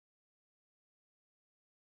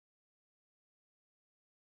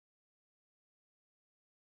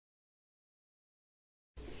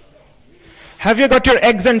Have you got your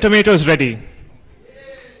eggs and tomatoes ready?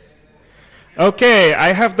 Okay,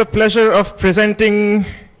 I have the pleasure of presenting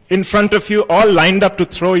in front of you, all lined up to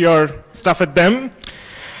throw your stuff at them.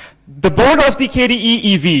 The board of the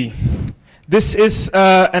KDE EV. This is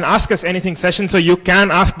an Ask Us Anything session, so you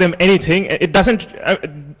can ask them anything. It doesn't,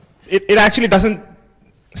 it actually doesn't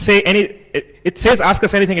say any, it says ask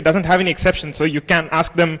us anything, it doesn't have any exceptions, so you can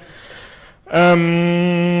ask them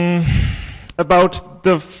about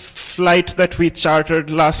the flight that we chartered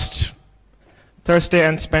last Thursday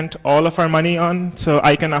and spent all of our money on, so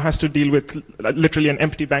Ika now has to deal with literally an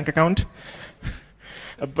empty bank account.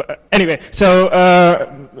 But anyway, so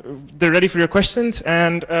they're ready for your questions,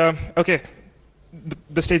 and okay,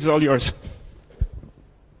 the stage is all yours.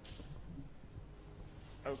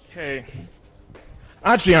 Okay.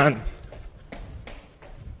 Adrian.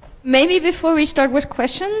 Maybe before we start with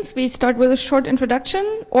questions, we start with a short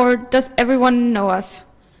introduction, or does everyone know us?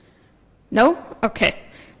 No? Okay.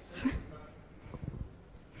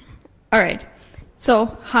 All right. So,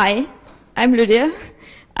 hi, I'm Lydia.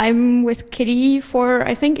 I'm with KDE for,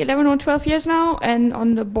 I think, 11 or 12 years now, and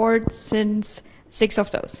on the board since 6 of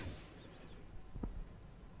those.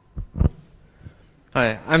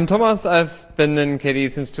 Hi, I'm Thomas. I've been in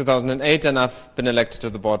KDE since 2008, and I've been elected to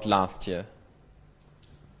the board last year.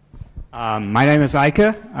 My name is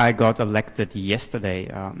Eike. I got elected yesterday.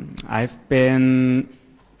 I've been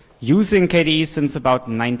using KDE since about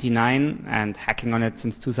 '99 and hacking on it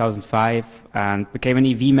since 2005, and became an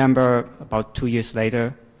EV member about 2 years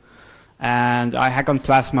later. And I hack on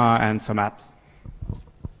Plasma and some apps.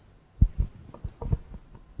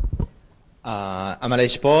 I'm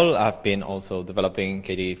Aleix Paul. I've been also developing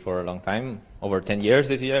KDE for a long time, over 10 years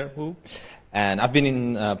this year. And I've been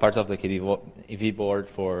in part of the KDE EV board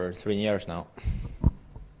for 3 years now.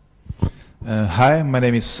 Hi, my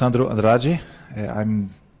name is Sandro Andrade.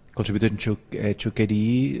 I'm contributing to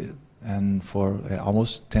KDE and for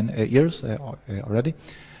almost 10 years already.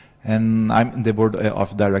 And I'm in the board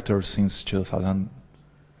of directors since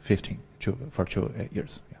 2015, for 2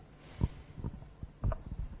 years. Yeah.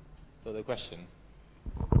 So the question.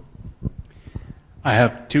 I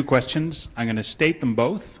have 2 questions. I'm going to state them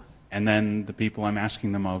both, and then the people I'm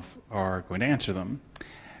asking them of are going to answer them.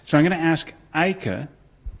 So I'm going to ask Eike,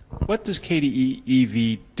 what does KDE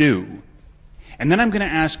EV do? And then I'm going to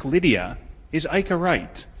ask Lydia, is Eike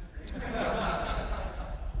right?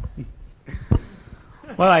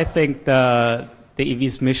 Well, I think the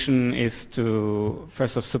EV's mission is to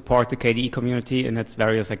first of support the KDE community in its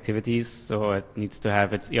various activities, so it needs to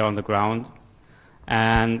have its ear on the ground.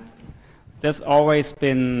 And there's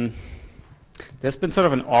been sort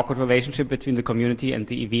of an awkward relationship between the community and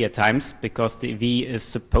the EV at times, because the EV is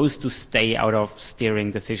supposed to stay out of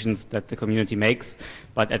steering decisions that the community makes,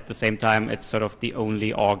 but at the same time it's sort of the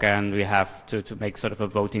only organ we have to make sort of a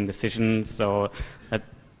voting decision, so that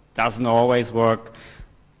doesn't always work.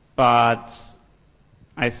 But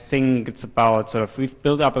I think it's about sort of, we've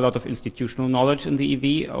built up a lot of institutional knowledge in the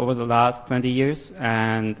EV over the last 20 years,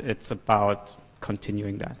 and it's about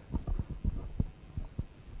continuing that.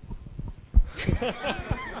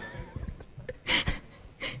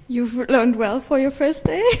 You've learned well for your first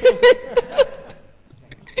day.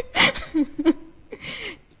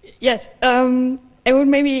 Yes, I would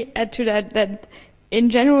maybe add to that in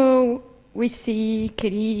general, we see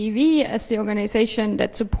KDE EV as the organization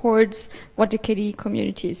that supports what the KDE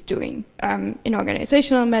community is doing in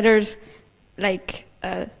organizational matters like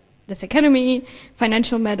this Akademy,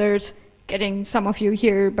 financial matters, getting some of you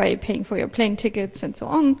here by paying for your plane tickets and so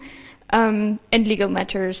on, and legal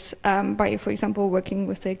matters by, for example, working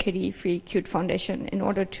with the KDE Free Qt Foundation in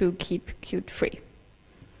order to keep Qt free.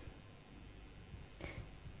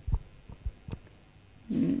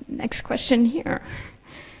 Next question here.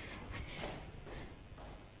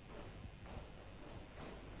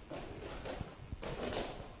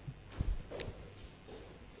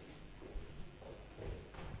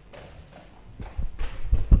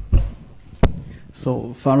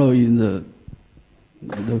 So following the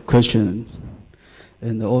question,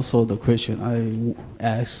 and also the question I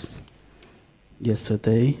asked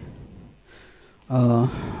yesterday, the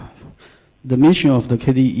mission of the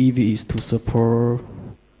KDE EV is to support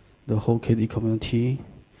the whole KDE community.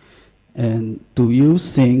 And do you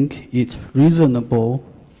think it's reasonable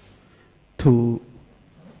to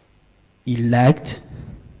elect,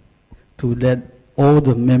 to let all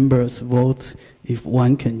the members vote if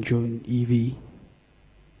one can join EV?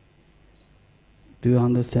 Do you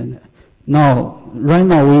understand? Now, right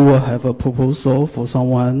now we will have a proposal for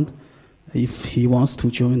someone if he wants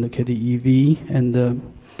to join the KDE EV,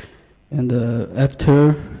 and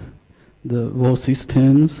after the vote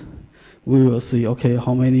systems, we will see, okay,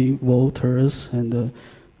 how many voters and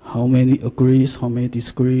how many agrees, how many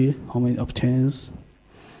disagree, how many abstains.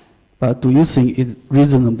 But do you think it's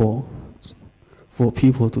reasonable for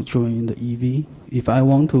people to join the EV? If I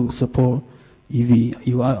want to support EV,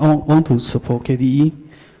 if I want to support KDE,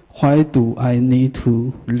 why do I need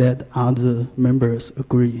to let other members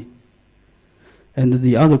agree? And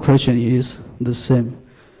the other question is the same.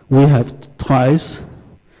 We have twice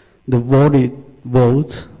the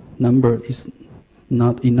vote number is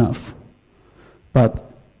not enough.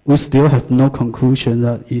 But we still have no conclusion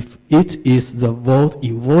that if it is the vote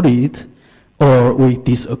invalid or we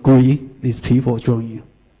disagree, these people join.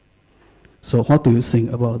 So what do you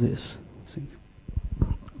think about this?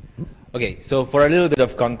 Okay, so for a little bit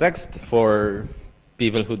of context for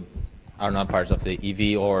people who are not part of the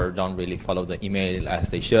EV or don't really follow the email as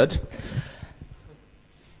they should.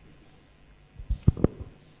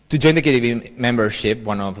 To join the KDE membership,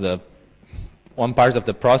 one part of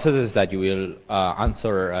the process is that you will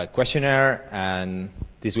answer a questionnaire, and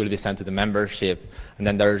this will be sent to the membership, and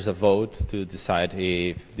then there's a vote to decide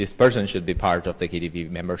if this person should be part of the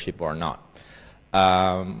KDE membership or not.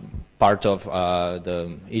 Part of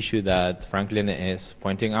the issue that Franklin is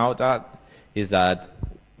pointing out at is that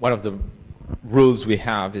one of the rules we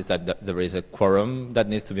have is that there is a quorum that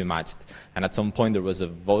needs to be matched, and at some point there was a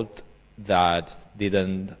vote that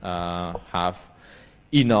didn't have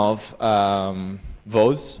enough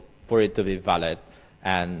votes for it to be valid,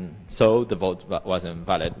 and so the vote wasn't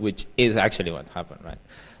valid, which is actually what happened, right?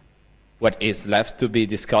 What is left to be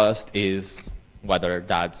discussed is whether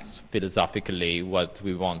that's philosophically what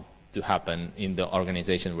we want to happen in the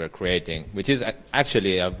organization we're creating, which is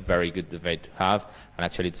actually a very good debate to have, and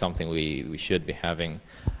actually it's something we should be having.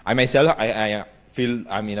 I myself, I feel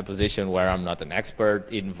I'm in a position where I'm not an expert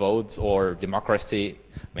in votes or democracy.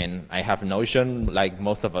 I mean, I have a notion, like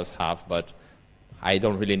most of us have, but I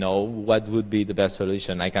don't really know what would be the best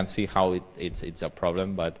solution. I can see how it's a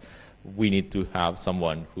problem, but we need to have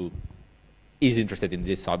someone who is interested in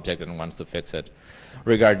this subject and wants to fix it.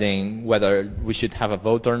 Regarding whether we should have a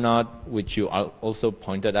vote or not, which you also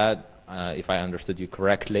pointed at, if I understood you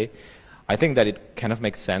correctly, I think that it kind of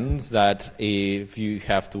makes sense that if you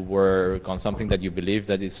have to work on something that you believe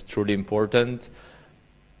that is truly important,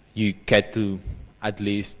 you get to at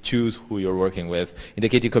least choose who you're working with. In the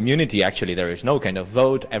KDE community, actually, there is no kind of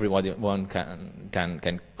vote. Everyone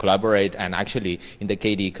can collaborate, and actually, in the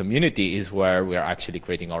KDE community is where we are actually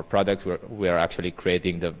creating our products. We are actually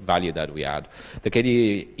creating the value that we add. The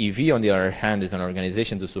KDE EV, on the other hand, is an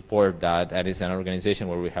organization to support that, and it's an organization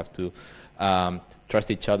where we have to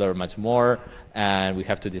trust each other much more, and we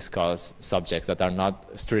have to discuss subjects that are not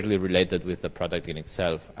strictly related with the product in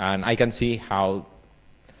itself. And I can see how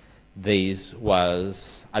this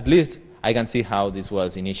was, at least I can see how this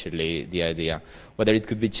was initially the idea. Whether it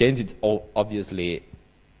could be changed, it's obviously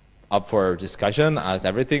up for discussion, as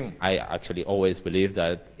everything. I actually always believe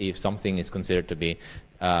that if something is considered to be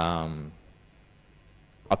a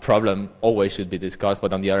problem, always should be discussed.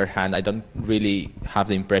 But on the other hand, I don't really have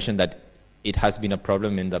the impression that it has been a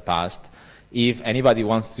problem in the past. If anybody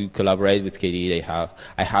wants to collaborate with KDE,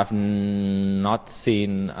 I have not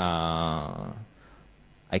seen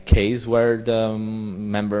a case where the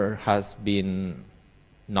member has been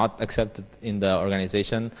not accepted in the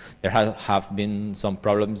organization. There have been some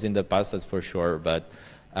problems in the past, that's for sure, but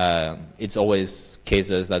it's always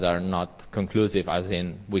cases that are not conclusive, as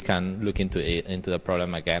in we can look into the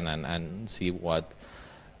problem again and see what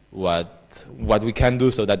we can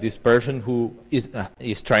do so that this person who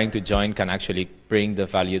is trying to join can actually bring the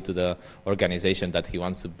value to the organization that he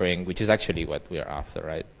wants to bring, which is actually what we are after,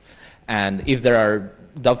 right? And if there are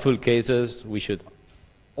doubtful cases, we should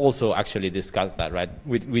also actually discuss that, right?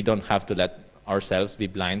 We don't have to let ourselves be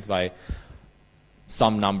blind by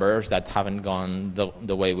some numbers that haven't gone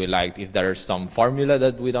the way we liked. If there's some formula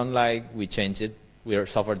that we don't like, we change it. We are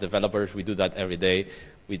software developers, we do that every day.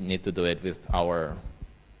 We need to do it with our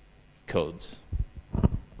codes.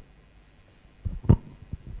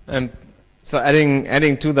 And so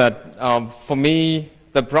adding to that, for me,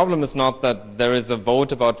 the problem is not that there is a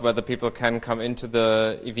vote about whether people can come into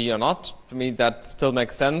the EV or not. To me, that still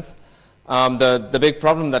makes sense. The big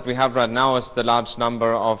problem that we have right now is the large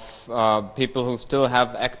number of people who still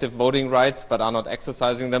have active voting rights but are not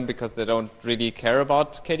exercising them because they don't really care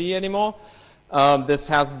about KDE anymore. This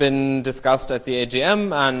has been discussed at the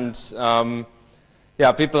AGM, and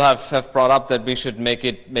yeah, people have brought up that we should make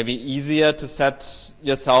it maybe easier to set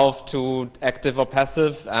yourself to active or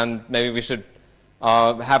passive, and maybe we should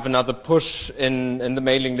have another push in the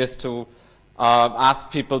mailing list to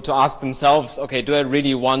ask people to ask themselves, okay, do I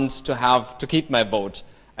really want to keep my vote?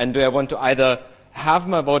 And do I want to either have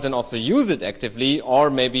my vote and also use it actively, or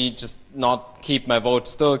maybe just not keep my vote,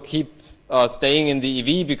 still keep staying in the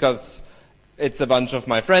EV because it's a bunch of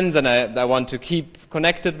my friends and I want to keep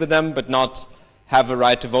connected with them, but not have a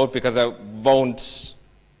right to vote because I won't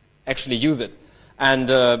actually use it. And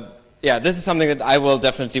yeah, this is something that I will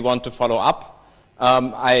definitely want to follow up.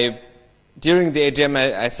 During the AGM,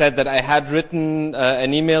 I said that I had written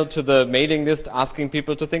an email to the mailing list asking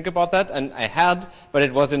people to think about that, and I had, but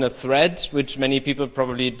it was in a thread, which many people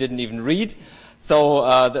probably didn't even read. So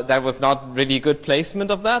that was not really good placement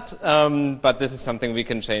of that, but this is something we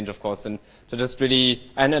can change, of course, and to just really,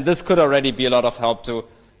 and this could already be a lot of help to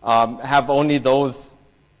have only those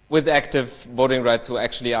with active voting rights who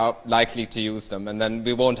actually are likely to use them, and then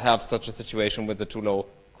we won't have such a situation with the too low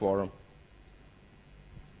quorum.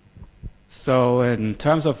 So in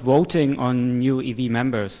terms of voting on new EV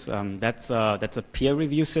members, that's a peer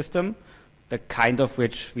review system, the kind of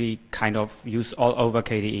which we kind of use all over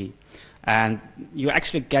KDE. And you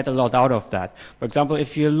actually get a lot out of that. For example,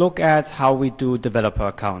 if you look at how we do developer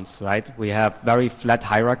accounts, right? We have very flat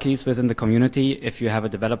hierarchies within the community. If you have a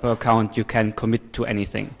developer account, you can commit to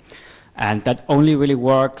anything. And that only really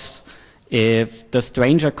works if the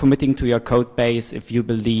stranger committing to your code base, if you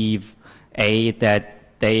believe, that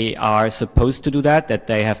they are supposed to do that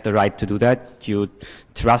they have the right to do that, you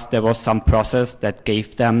trust there was some process that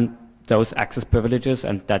gave them those access privileges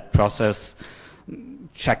and that process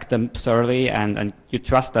checked them thoroughly and you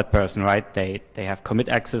trust that person, right? They have commit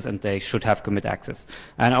access and they should have commit access.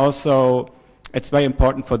 And also, it's very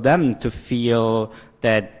important for them to feel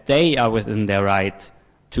that they are within their right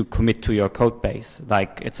to commit to your code base.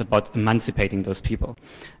 Like, it's about emancipating those people.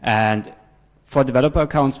 And for developer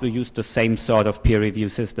accounts, we use the same sort of peer review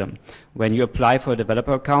system. When you apply for a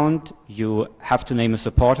developer account, you have to name a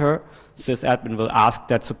supporter. Sysadmin will ask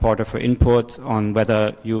that supporter for input on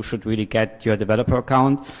whether you should really get your developer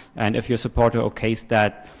account. And if your supporter okays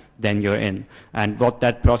that, then you're in. And what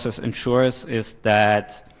that process ensures is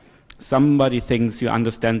that somebody thinks you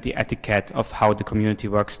understand the etiquette of how the community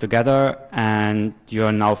works together, and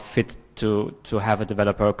you're now fit to have a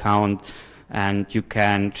developer account, and you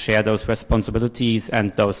can share those responsibilities and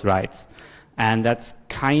those rights. And that's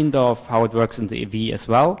kind of how it works in the EV as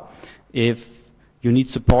well. If you need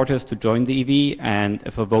supporters to join the EV, and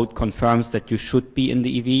if a vote confirms that you should be in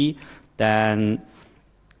the EV, then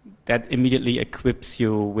that immediately equips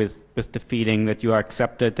you with the feeling that you are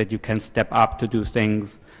accepted, that you can step up to do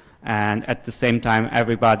things, and at the same time,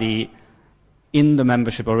 everybody in the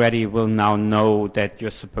membership already will now know that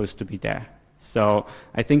you're supposed to be there. So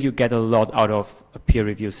I think you get a lot out of a peer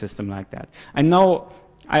review system like that. I know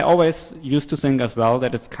I always used to think as well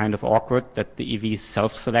that it's kind of awkward that the EV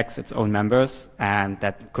self-selects its own members, and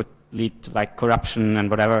that could lead to like corruption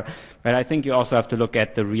and whatever. But I think you also have to look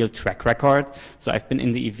at the real track record. So I've been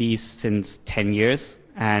in the EV since 10 years,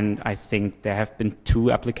 and I think there have been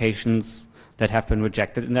 2 applications that have been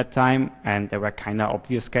rejected in that time, and there were kind of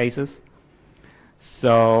obvious cases.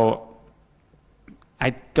 So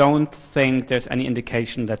I don't think there's any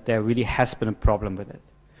indication that there really has been a problem with it.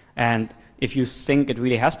 And if you think it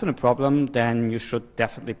really has been a problem, then you should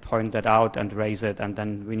definitely point that out and raise it, and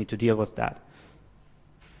then we need to deal with that.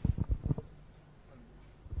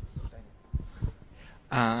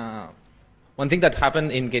 One thing that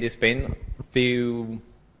happened in KDE Spain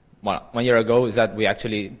 1 year ago is that we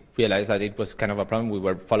actually realized that it was kind of a problem. We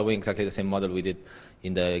were following exactly the same model we did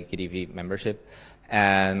in the KDE membership.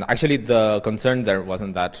 And actually the concern there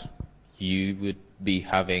wasn't that you would be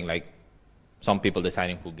having like some people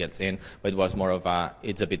deciding who gets in, but it was more of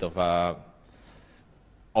it's a bit of a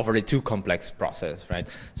overly too complex process, right?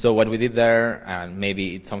 So what we did there, and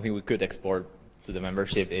maybe it's something we could export to the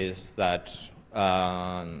membership, is that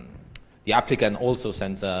the applicant also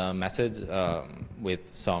sends a message with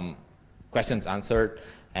some questions answered,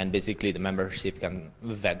 and basically the membership can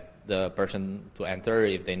vet the person to enter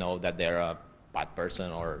if they know that they're a bad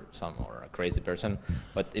person or a crazy person.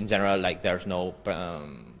 But in general, like, there's no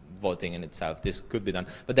voting in itself. This could be done,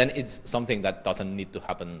 but then it's something that doesn't need to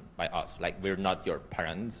happen by us. Like, we're not your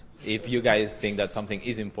parents. If you guys think that something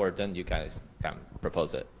is important, you guys can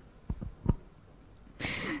propose it.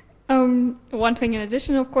 One thing in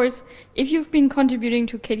addition, of course, if you've been contributing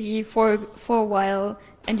to KDE for a while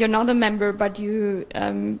and you're not a member, but you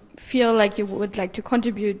feel like you would like to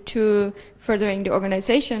contribute to furthering the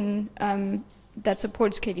organization that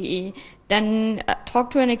supports KDE, then talk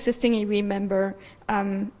to an existing EV member,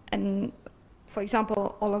 and for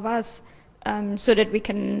example, all of us, so that we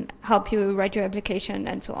can help you write your application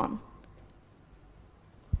and so on.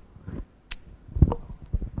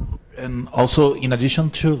 And also, in addition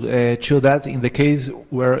to that, in the case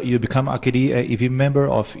where you become a KDE EV member,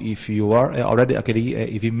 if you are already a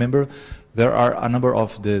KDE EV member, there are a number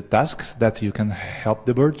of the tasks that you can help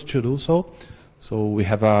the board to do so. So we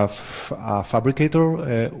have a fabricator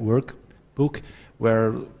workbook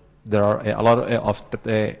where there are a lot of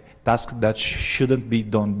tasks that shouldn't be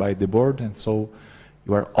done by the board, and so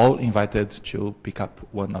you are all invited to pick up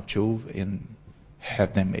one or two and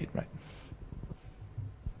have them made, right?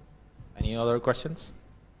 Any other questions?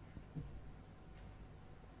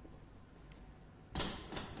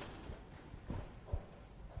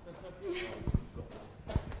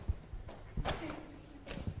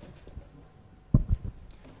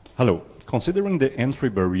 Hello. Considering the entry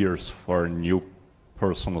barriers for new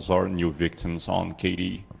persons or new victims on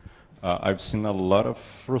KDE, I've seen a lot of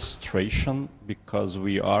frustration because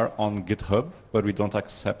we are on GitHub, but we don't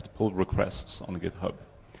accept pull requests on GitHub.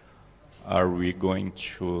 Are we going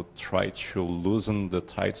to try to loosen the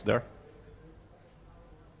tides there?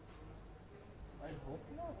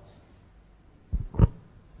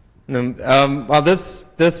 Well,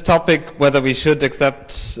 this topic, whether we should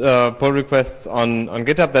accept pull requests on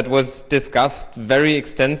GitHub, that was discussed very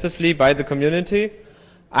extensively by the community.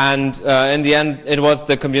 And in the end, it was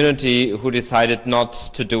the community who decided not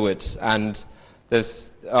to do it. And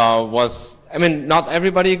this was, I mean, not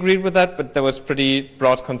everybody agreed with that, but there was pretty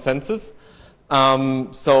broad consensus.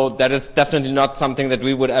 So that is definitely not something that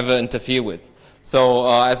we would ever interfere with. So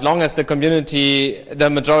as long as the community, the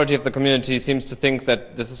majority of the community seems to think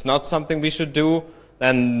that this is not something we should do,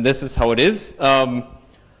 then this is how it is.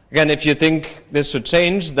 Again, if you think this should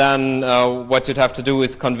change, then what you'd have to do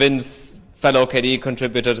is convince fellow KDE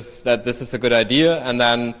contributors that this is a good idea, and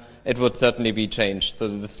then it would certainly be changed. So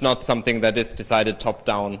this is not something that is decided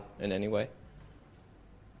top-down in any way.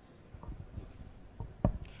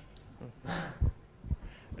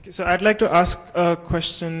 So I'd like to ask a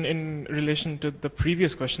question in relation to the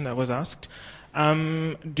previous question that was asked.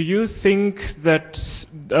 Do you think that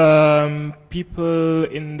people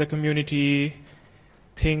in the community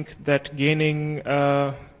think that gaining,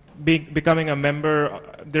 becoming a member,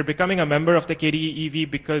 they're becoming a member of the KDE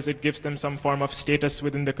EV because it gives them some form of status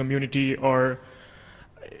within the community, or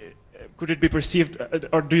could it be perceived,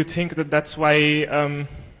 or do you think that that's why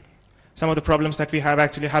some of the problems that we have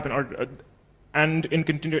actually happen, or and in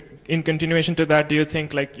continuation to that, do you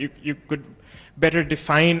think like you could better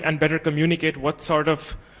define and better communicate what sort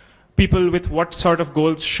of people with what sort of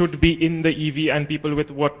goals should be in the EV and people with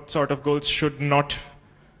what sort of goals should not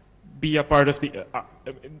be a part of the,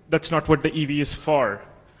 that's not what the EV is for.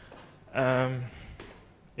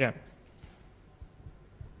 Yeah.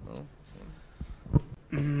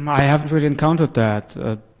 I haven't really encountered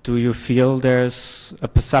that. Do you feel there's a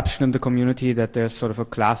perception in the community that there's sort of a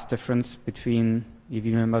class difference between EV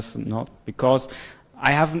members and not? Because I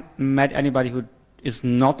haven't met anybody who is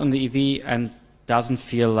not on the EV and doesn't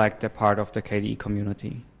feel like they're part of the KDE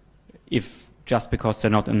community, if just because they're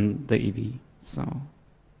not in the EV. So,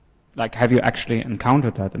 like, have you actually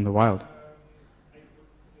encountered that in the wild?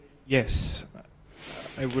 Yes.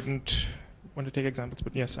 I wouldn't want to take examples,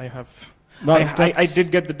 but yes, I have. Well, I did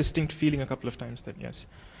get the distinct feeling a couple of times that yes.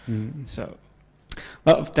 So,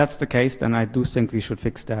 well, if that's the case, then I do think we should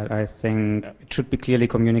fix that. I think it should be clearly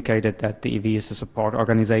communicated that the EV is a support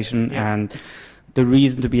organization, and the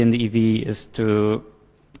reason to be in the EV is to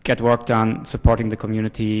get work done, supporting the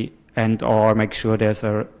community, and or make sure there's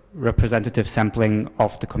a representative sampling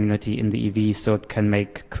of the community in the EV so it can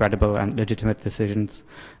make credible and legitimate decisions.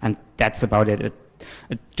 And that's about it.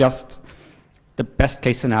 It just, the best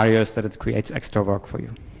case scenario is that it creates extra work for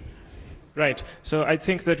you. Right. So I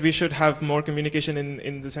think that we should have more communication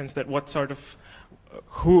in the sense that what sort of,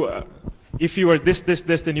 who, if you are this,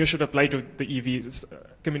 then you should apply to the EV's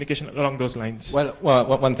communication along those lines. Well,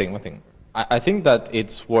 one thing. I think that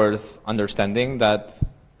it's worth understanding that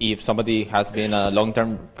if somebody has been a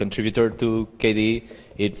long-term contributor to KDE,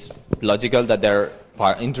 it's logical that they're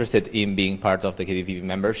interested in being part of the KDE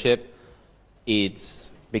membership. It's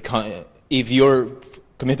because if you're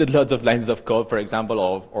committed lots of lines of code, for example,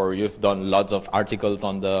 or you've done lots of articles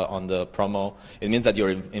on the promo, it means that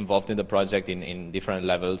you're involved in the project in different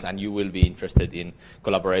levels, and you will be interested in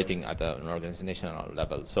collaborating at an organizational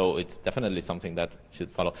level. So it's definitely something that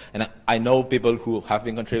should follow. And I know people who have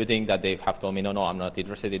been contributing that they have told me, no, I'm not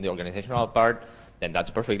interested in the organizational part. Then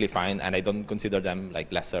that's perfectly fine, and I don't consider them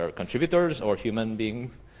like lesser contributors or human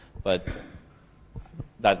beings, but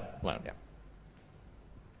that, well, yeah.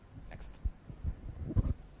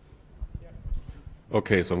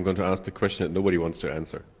 Okay, so I'm going to ask the question that nobody wants to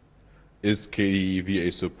answer. Is KDE a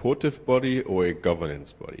supportive body or a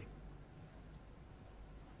governance body?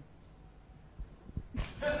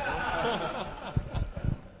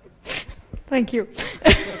 Thank you.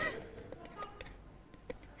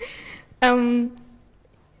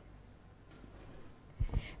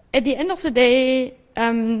 At the end of the day,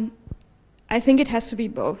 I think it has to be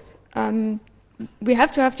both. We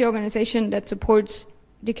have to have the organization that supports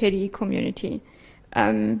the KDE community.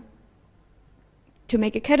 To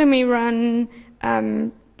make Akademy run,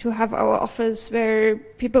 to have our office where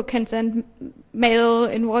people can send mail,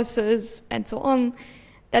 invoices, and so on,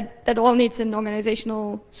 that all needs an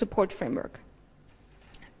organizational support framework.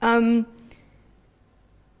 But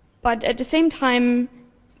at the same time,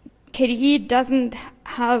 KDE doesn't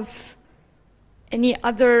have any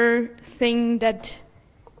other thing that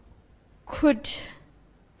could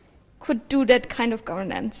do that kind of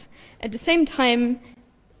governance. At the same time,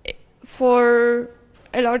 for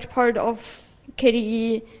a large part of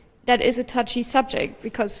KDE, that is a touchy subject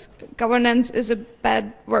because governance is a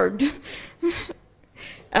bad word.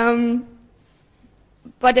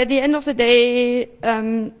 But at the end of the day,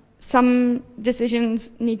 some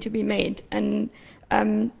decisions need to be made. And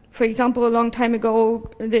for example, a long time ago,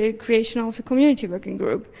 the creation of the community working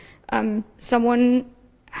group, someone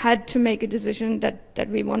had to make a decision that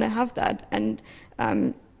we want to have that. And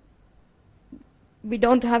we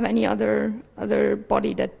don't have any other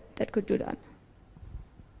body that could do that.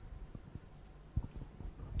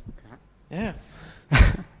 Yeah.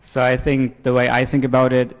 So I think the way I think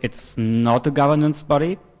about it, it's not a governance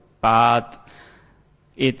body, but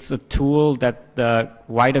it's a tool that the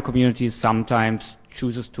wider community sometimes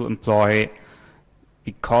chooses to employ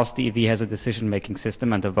because the EV has a decision-making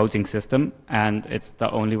system and a voting system, and it's the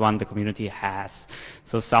only one the community has.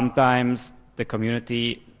 So sometimes the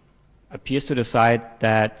community appears to decide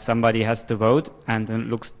that somebody has to vote and then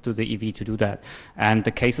looks to the EV to do that. And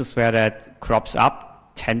the cases where that crops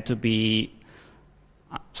up tend to be,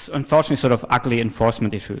 unfortunately, sort of ugly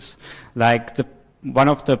enforcement issues. Like one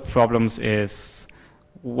of the problems is,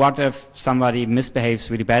 what if somebody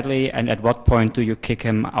misbehaves really badly, and at what point do you kick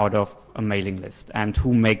him out of a mailing list, and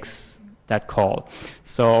who makes that call?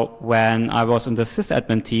 So when I was in the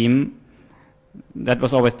sysadmin team, that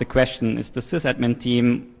was always the question, is the sysadmin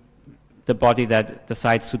team the body that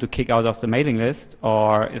decides who to kick out of the mailing list,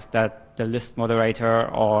 or is that the list moderator,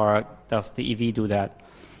 or does the EV do that?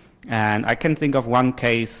 And I can think of one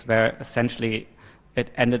case where essentially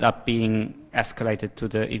it ended up being escalated to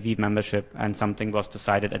the EV membership and something was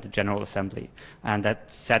decided at the General Assembly. And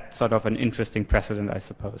that set sort of an interesting precedent, I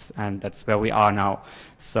suppose. And that's where we are now.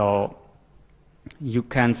 So you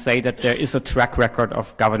can say that there is a track record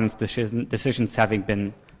of governance decisions having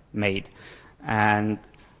been made. And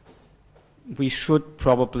we should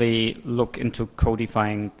probably look into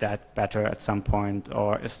codifying that better at some point,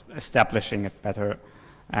 or establishing it better,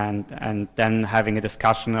 and then having a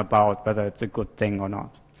discussion about whether it's a good thing or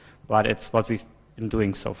not. But it's what we've been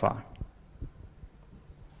doing so far.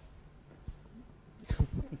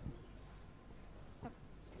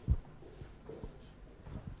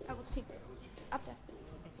 Up there.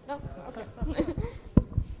 No? Okay.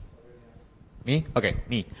 Me? Okay,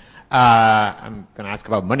 me. I'm going to ask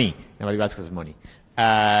about money. Nobody asks us money.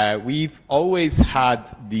 We've always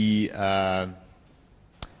had the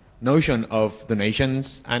notion of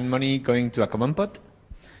donations and money going to a common pot.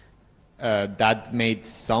 That made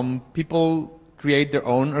some people create their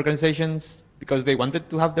own organizations because they wanted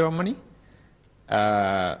to have their own money.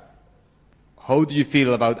 How do you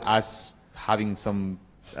feel about us having some,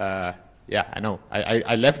 yeah, I know,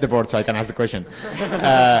 I left the board so I can ask the question.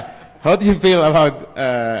 How do you feel about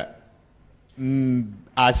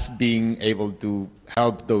us being able to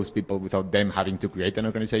help those people without them having to create an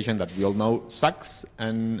organization that we all know sucks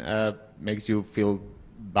and makes you feel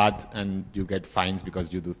bad, and you get fines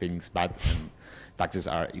because you do things bad and taxes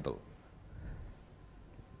are evil?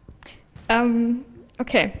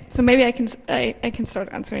 Okay, so maybe I can start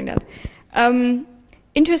answering that.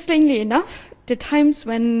 Interestingly enough, the times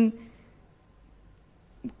when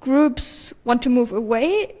groups want to move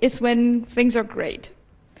away is when things are great.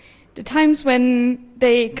 The times when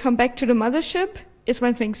they come back to the mothership is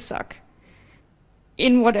when things suck,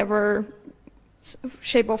 in whatever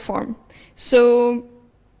shape or form. So,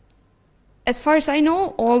 as far as I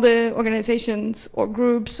know, all the organizations or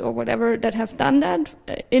groups or whatever that have done that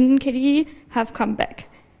in KDE have come back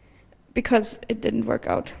because it didn't work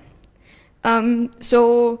out.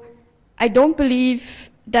 So, I don't believe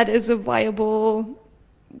that is a viable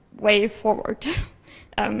way forward.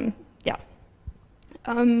 Yeah.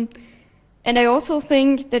 And I also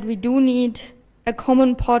think that we do need a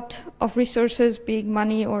common pot of resources, being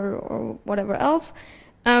money or whatever else,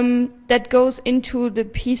 that goes into the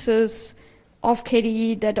pieces of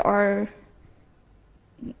KDE that are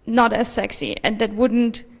not as sexy, and that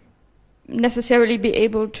wouldn't necessarily be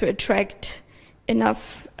able to attract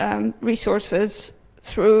enough resources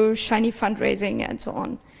through shiny fundraising and so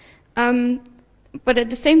on. But at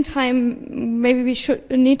the same time, maybe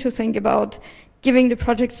we need to think about giving the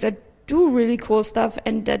projects that do really cool stuff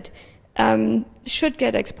and that should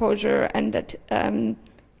get exposure and that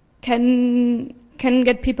can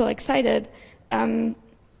get people excited,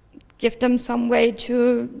 give them some way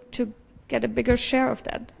to get a bigger share of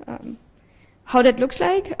that. How that looks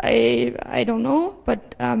like, I don't know,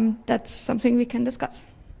 but that's something we can discuss.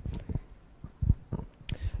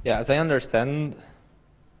 Yeah, as I understand,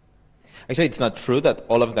 actually it's not true that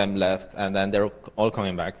all of them left and then they're all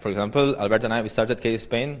coming back. For example, Alberto and I, we started KDE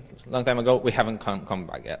Spain a long time ago. We haven't come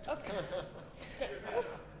back yet. Okay.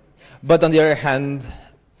 But on the other hand,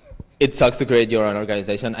 it sucks to create your own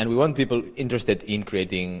organization, and we want people interested in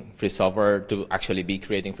creating free software to actually be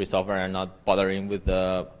creating free software and not bothering with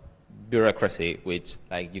the bureaucracy, which,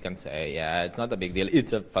 like, you can say, yeah, it's not a big deal.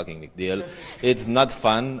 It's a fucking big deal. It's not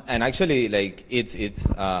fun, and actually, like, it's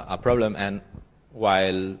a problem. And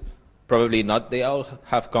while probably not they all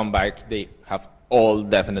have come back, they have all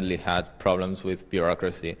definitely had problems with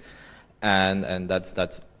bureaucracy, and that's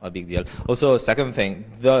a big deal. Also, second thing,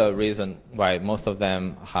 the reason why most of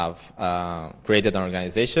them have created an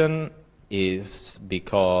organization is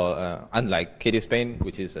because, unlike KDE Spain,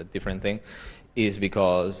 which is a different thing, is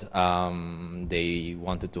because they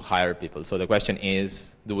wanted to hire people. So the question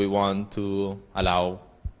is, do we want to allow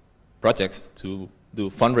projects to do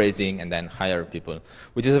fundraising and then hire people?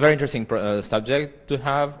 Which is a very interesting subject to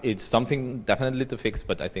have. It's something definitely to fix,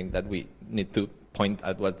 but I think that we need to point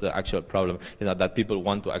at what the actual problem is. Not that people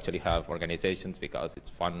want to actually have organizations because it's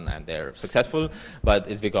fun and they're successful, but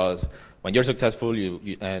it's because when you're successful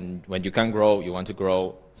and when you can grow, you want to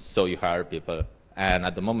grow, so you hire people. And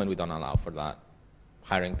at the moment, we don't allow for that.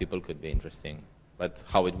 Hiring people could be interesting, but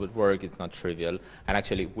how it would work, it's not trivial. And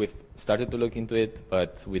actually, we've started to look into it,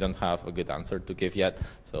 but we don't have a good answer to give yet,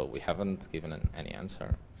 so we haven't given any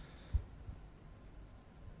answer.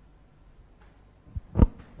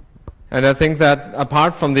 And I think that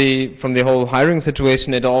apart from the whole hiring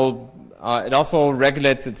situation, it also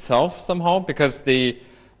regulates itself somehow, because the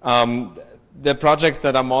projects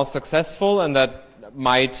that are more successful and that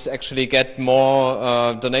might actually get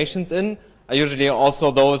more donations in are usually also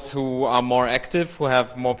those who are more active, who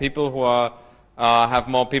have more people, who have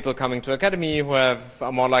more people coming to Akademy, who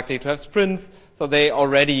are more likely to have sprints. So they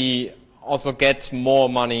already also get more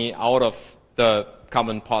money out of the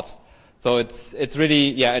common pot. So it's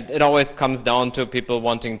really, yeah, it always comes down to people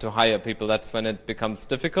wanting to hire people. That's when it becomes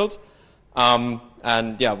difficult.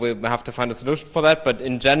 And yeah, we have to find a solution for that. But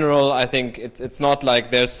in general, I think it's not like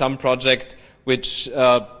there's some project which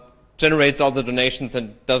generates all the donations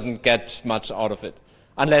and doesn't get much out of it,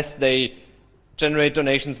 unless they generate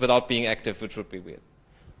donations without being active, which would be weird.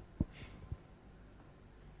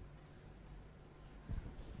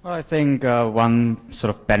 Well, I think one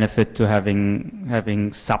sort of benefit to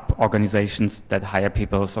having sub-organizations that hire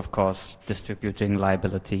people is, of course, distributing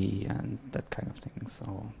liability and that kind of thing.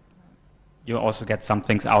 So you also get some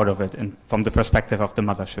things out of it, and from the perspective of the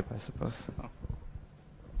mothership, I suppose. So.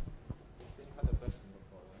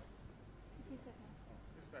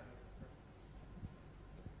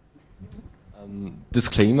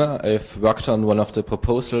 Disclaimer, I've worked on one of the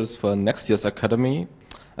proposals for next year's Akademy,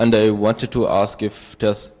 and I wanted to ask if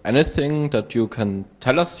there's anything that you can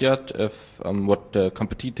tell us yet, if what the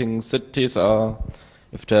competing cities are,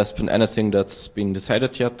 if there's been anything that's been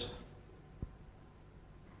decided yet.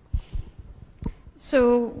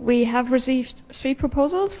 So we have received 3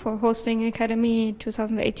 proposals for hosting Akademy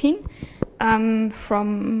 2018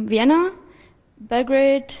 from Vienna,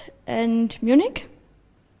 Belgrade, and Munich.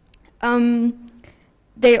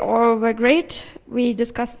 They all were great. We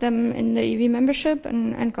discussed them in the EV membership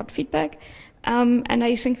and got feedback. And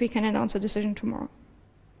I think we can announce a decision tomorrow.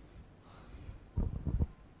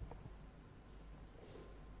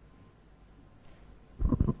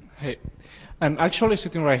 Hey, I'm actually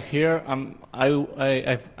sitting right here. I'm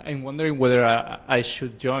wondering whether I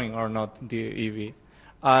should join or not the EV.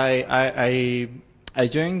 I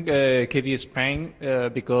joined KDE Spain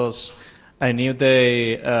because I knew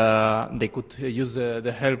they could use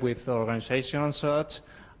the help with the organization and such,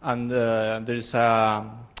 and there is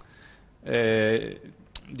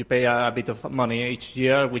you pay a bit of money each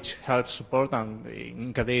year, which helps support, and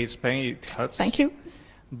in KDE Spain it helps. Thank you.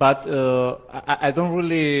 But I don't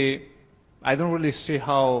really see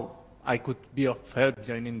how I could be of help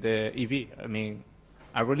joining the EV. I mean,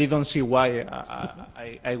 I really don't see why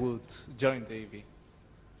I would join the EV.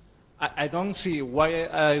 I don't see why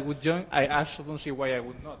I would join. I also don't see why I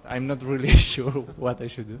would not. I'm not really sure what I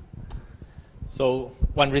should do. So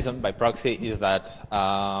one reason by proxy is that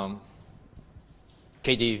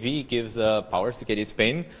KDE gives the powers to KDE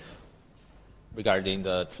Spain regarding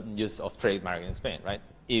the use of trademark in Spain, right?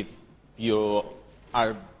 If you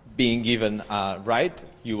are being given a right,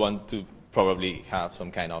 you want to probably have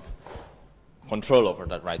some kind of control over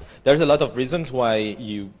that right. There's a lot of reasons why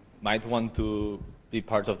you might want to be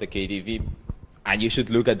part of the KDE, and you should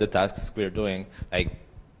look at the tasks we're doing. Like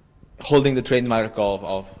holding the trademark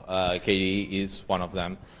of KDE is one of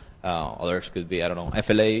them. Others could be, I don't know,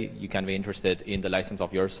 FLA. You can be interested in the license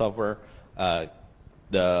of your software. The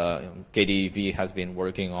KDE has been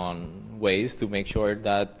working on ways to make sure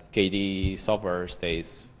that KDE software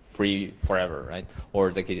stays free forever, right?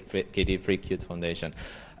 Or the KDE Free Qt Foundation.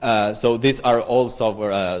 So these are all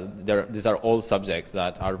software. These are all subjects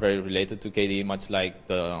that are very related to KDE, much like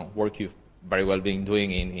the work you've very well been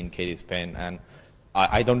doing in KDE Spain. And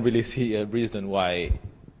I don't really see a reason why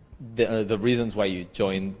the reasons why you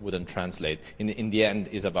join wouldn't translate. In the end,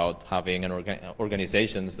 is about having an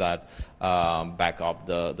organizations that back up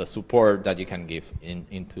the support that you can give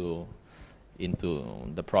into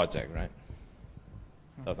the project, right?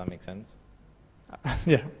 Does that make sense?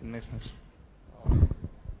 Yeah, it makes sense.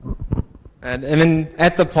 And I mean,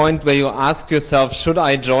 at the point where you ask yourself, should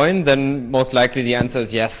I join, then most likely the answer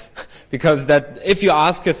is yes. Because that if you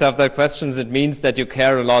ask yourself that question, it means that you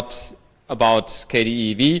care a lot about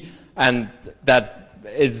KDE, and that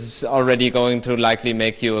is already going to likely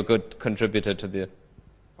make you a good contributor to the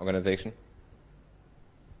organization.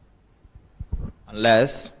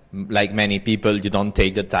 Unless, like many people, you don't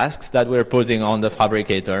take the tasks that we're putting on the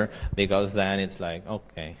fabricator, because then it's like,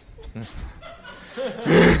 okay.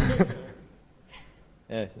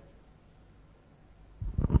 Yeah.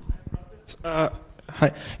 Hi.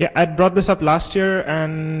 Yeah, I brought this up last year,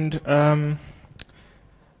 and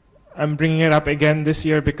I'm bringing it up again this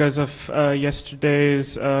year because of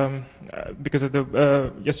yesterday's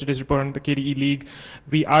yesterday's report on the KDE League.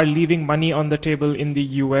 We are leaving money on the table in the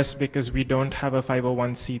US because we don't have a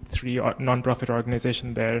 501c3 nonprofit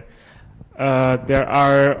organization there. There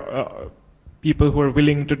are people who are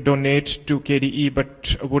willing to donate to KDE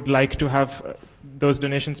but would like to have those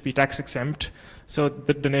donations be tax exempt. So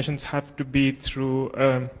the donations have to be through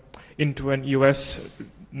into an US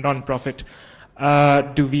nonprofit.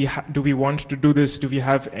 Do we want to do this? Do we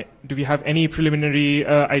have any preliminary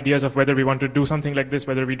ideas of whether we want to do something like this,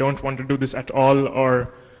 whether we don't want to do this at all, or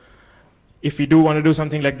if we do want to do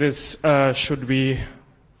something like this, should we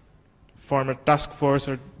form a task force,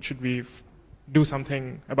 or should we do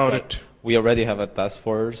something about it? We already have a task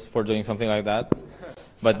force for doing something like that,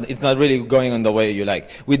 but it's not really going on the way you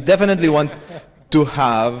like. We definitely want to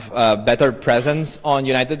have a better presence on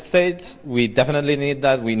United States. We definitely need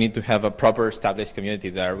that. We need to have a proper established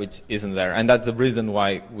community there, which isn't there. And that's the reason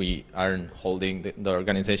why we aren't holding the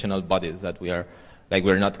organizational bodies, that we're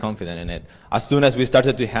not confident in it. As soon as we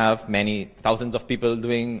started to have many thousands of people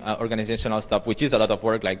doing organizational stuff, which is a lot of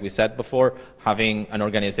work, like we said before, having an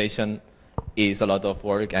organization is a lot of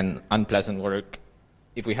work and unpleasant work.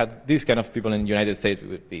 If we had these kind of people in the United States, we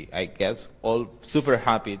would be, I guess, all super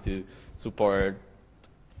happy to support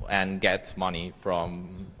and get money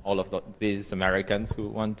from all of these Americans who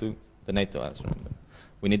want to donate to us.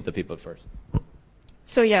 We need the people first.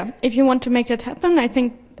 So yeah, if you want to make that happen, I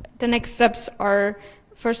think the next steps are,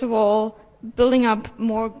 first of all, building up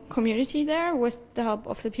more community there with the help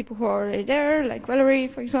of the people who are already there, like Valerie,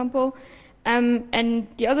 for example. And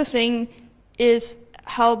the other thing is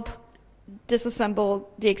help disassemble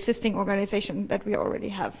the existing organization that we already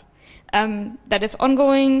have. That is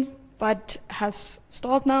ongoing, but has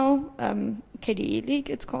stalled now. KDE League,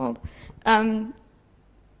 it's called.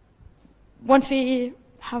 Once we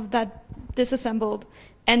have that disassembled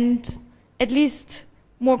and at least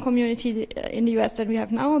more community in the US than we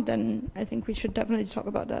have now, then I think we should definitely talk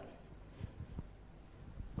about that.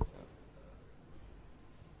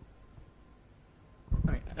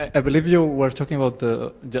 I believe you were talking about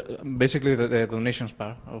basically the donations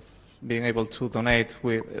part of being able to donate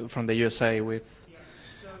from the USA with.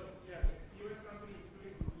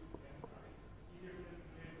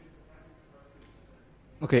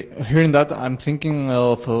 Okay, hearing that, I'm thinking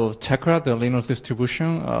of Chakra, the Linux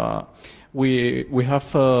distribution. We have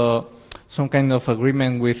some kind of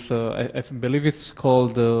agreement with, I believe it's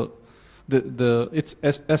called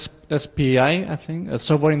it's SPI, I think,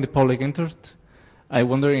 Software in the Public Interest. I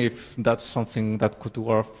wonder if that's something that could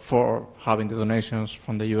work for having the donations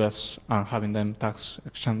from the US and having them tax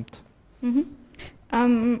exempt.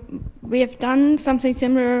 Mm-hmm. We have done something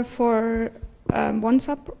similar for one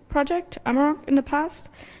sub-project, Amarok, in the past,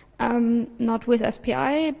 not with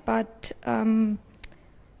SPI, but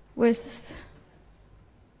with...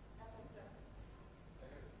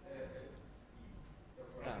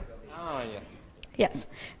 Yes. Yes.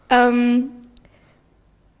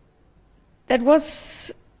 That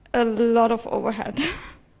was a lot of overhead.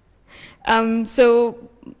 So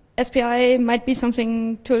SPI might be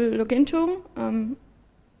something to look into,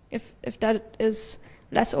 if that is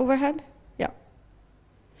less overhead. Yeah.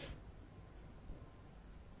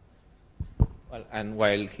 Well, and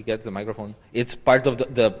while he gets the microphone, it's part of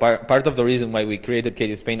part of the reason why we created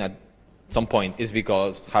KDE Spain at some point is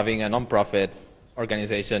because having a non-profit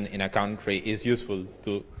organization in a country is useful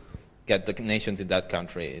to get the nations in that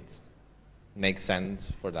country. It makes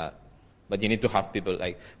sense for that. But you need to have people,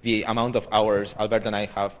 like the amount of hours Albert and I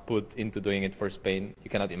have put into doing it for Spain, you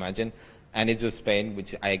cannot imagine. And it's just Spain,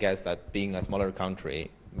 which I guess that being a smaller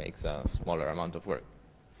country makes a smaller amount of work.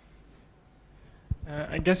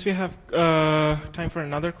 I guess we have time for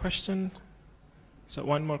another question. So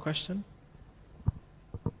one more question.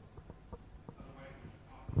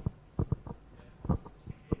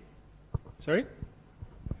 Sorry?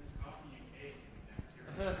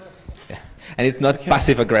 Yeah. And it's not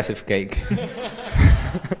passive-aggressive cake.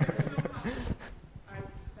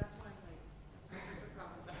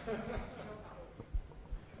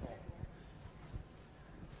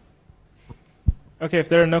 Okay, if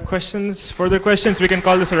there are no further questions, we can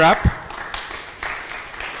call this a wrap.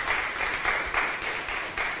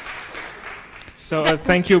 So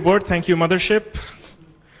thank you, board. Thank you, Mothership.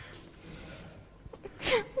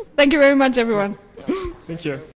 Thank you very much, everyone. Thank you.